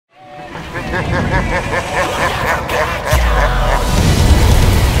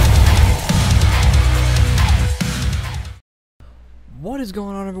What is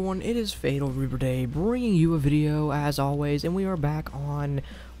going on, everyone? It is Fatal Reaper Day, bringing you a video as always, and we are back on,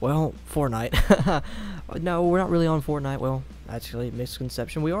 well, Fortnite. No, we're not really on Fortnite. Well, actually,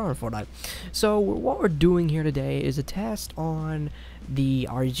 misconception, we are on Fortnite. So what we're doing here today is a test on the,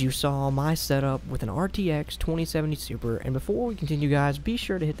 as you saw, my setup with an RTX 2070 Super. And before we continue, guys, be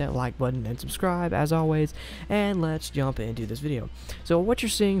sure to hit that like button and subscribe as always, and let's jump into this video. So what you're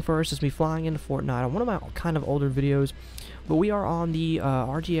seeing first is me flying into Fortnite on one of my kind of older videos. But we are on the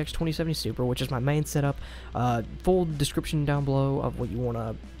RTX 2070 Super, which is my main setup. Full description down below of what you want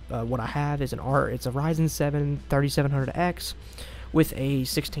to, what I have is it's a Ryzen 7 3700X with a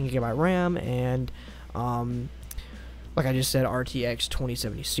 16GB RAM and, like I just said, RTX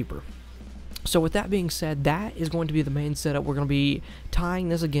 2070 Super. So with that being said, that is going to be the main setup we're going to be tying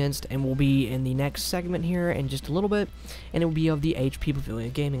this against, and we'll be in the next segment here in just a little bit, and it will be of the HP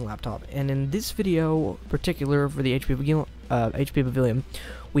Pavilion gaming laptop. And in this video, particular for the HP Pavilion,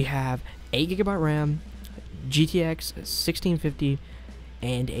 we have 8GB RAM, GTX 1650,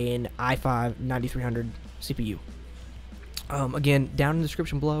 and an i5 9300 CPU. Again, down in the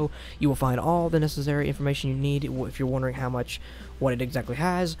description below, you will find all the necessary information you need if you're wondering what it exactly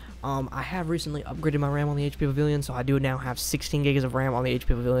has. I have recently upgraded my RAM on the HP Pavilion, so I do now have 16 gigs of RAM on the HP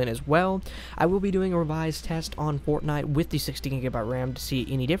Pavilion as well. I will be doing a revised test on Fortnite with the 16GB RAM to see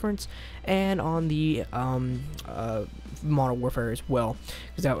any difference, and on the Modern Warfare as well,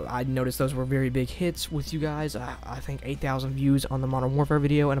 because I noticed those were very big hits with you guys. I think 8,000 views on the Modern Warfare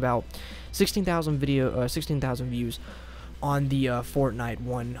video and about 16,000 views on the Fortnite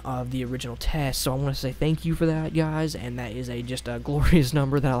one of the original test. So I want to say thank you for that, guys, and that is just a glorious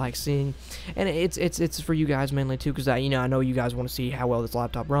number that I like seeing, and it's for you guys mainly too, because I know you guys want to see how well this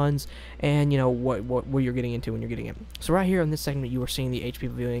laptop runs, and what you're getting into when you're getting it. So right here in this segment, you are seeing the HP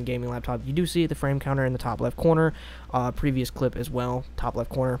Pavilion gaming laptop. You do see the frame counter in the top left corner, previous clip as well, top left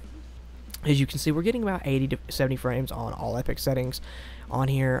corner. As you can see, we're getting about 80 to 70 frames on all epic settings on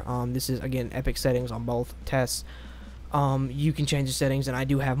here. This is, again, epic settings on both tests. You can change the settings, and I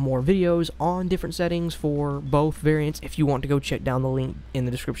do have more videos on different settings for both variants if you want to go check down the link in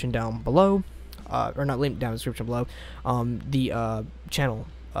the description down below, or not link down in the description below, the channel,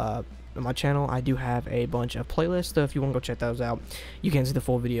 my channel. I do have a bunch of playlists, so if you want to go check those out, you can see the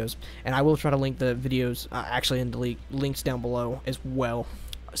full videos, and I will try to link the videos actually in the links down below as well.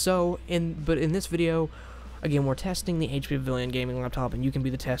 So but in this video, again, we're testing the HP Pavilion gaming laptop, and you can be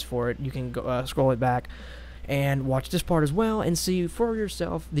the test for it. You can go, scroll it back and watch this part as well and see for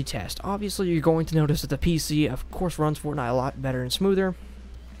yourself the test. Obviously, you're going to notice that the PC, of course, runs Fortnite a lot better and smoother,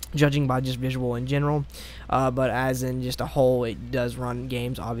 judging by just visual in general, but as in just a whole, it does run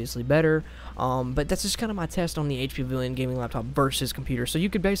games obviously better. But that's just kind of my test on the HP Pavilion gaming laptop versus computer, so you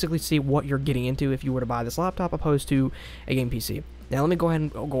could basically see what you're getting into if you were to buy this laptop opposed to a game PC. Now let me go ahead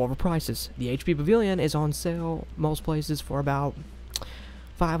and go over prices. The HP Pavilion is on sale most places for about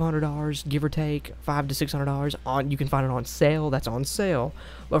 $500, give or take, $500 to $600. You can find it on sale. That's on sale.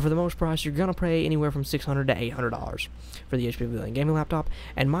 But for the most price, you're gonna pay anywhere from $600 to $800 for the HP Pavilion gaming laptop.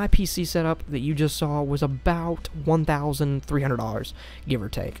 And my PC setup that you just saw was about $1,300, give or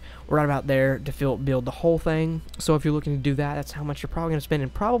take. We're right about there to build the whole thing. So if you're looking to do that, that's how much you're probably gonna spend,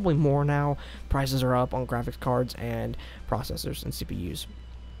 and probably more now. Prices are up on graphics cards and processors and CPUs.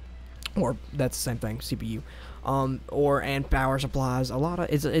 Or that's the same thing, CPU, and power supplies. A lot of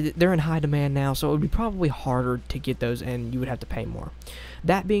they're in high demand now, so it would be probably harder to get those, and you would have to pay more.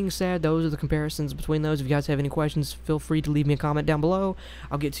 That being said, those are the comparisons between those. If you guys have any questions, feel free to leave me a comment down below.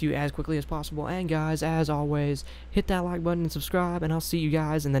 I'll get to you as quickly as possible. And guys, as always, hit that like button and subscribe, and I'll see you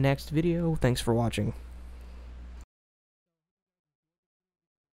guys in the next video. Thanks for watching.